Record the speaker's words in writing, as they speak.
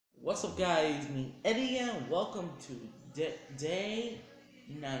What's up, guys? Me, Eddie, and welcome to day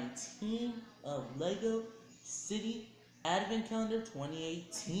 19 of Lego City Advent Calendar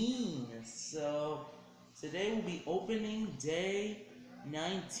 2018. So, today we'll be opening day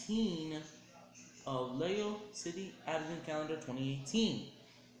 19 of Lego City Advent Calendar 2018.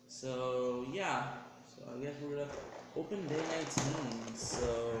 So, yeah. So, I guess we're gonna open day 19.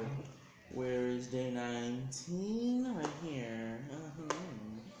 So, where is day 19? Right here.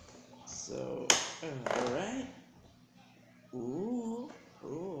 So, alright. Ooh,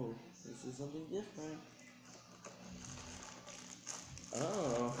 this is something different.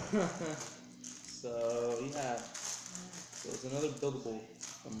 Oh, so yeah, so it's another buildable,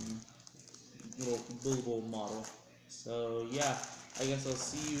 little buildable model. So yeah, I guess I'll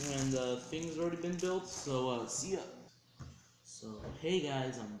see you when the thing's already been built. So see ya. So hey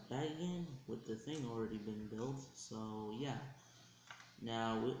guys, I'm back again with the thing already been built. So yeah.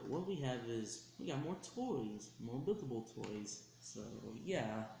 Now, what we have is, we got more toys, more buildable toys. So,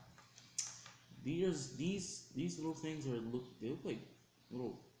 yeah. These little things they look like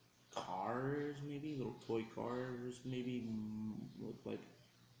little cars, maybe? Little toy cars, maybe? Look like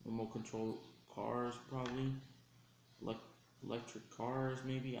remote control cars, probably. Like electric cars,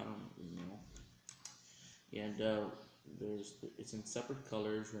 maybe? I don't really know. And, it's in separate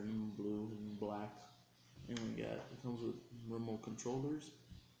colors, red and blue and black. And it comes with remote controllers.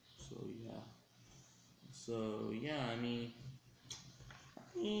 So yeah. So yeah,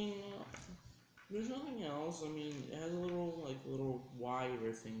 there's nothing else. It has a little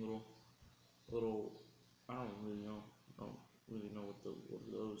wire thing, little. I don't really know. I don't really know what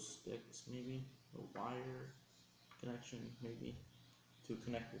those sticks maybe a wire connection maybe to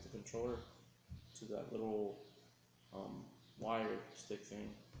connect with the controller to that little wire stick thing.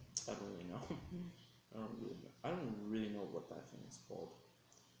 I don't really know. I don't really know what that thing is called.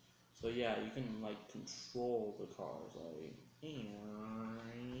 So yeah, you can control the cars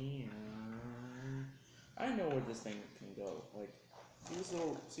I know where this thing can go.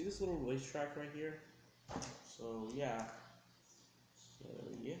 See this little racetrack right here? So yeah. So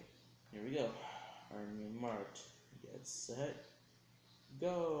yeah. Here we go. Army marked. Get set.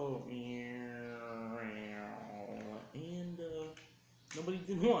 Go. And nobody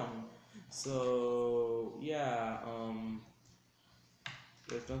did one. So yeah,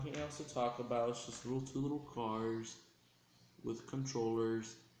 there's nothing else to talk about. It's just two little cars with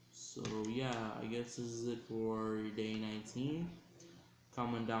controllers. So yeah, I guess this is it for day 19.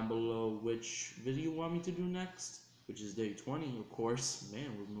 Comment down below which video you want me to do next, which is day 20, of course.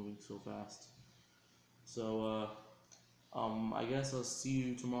 Man, we're moving so fast. So I guess I'll see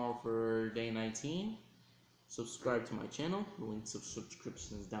you tomorrow for day 19. Subscribe to my channel. The links of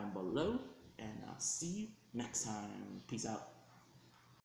subscriptions down below, and I'll see you next time. Peace out.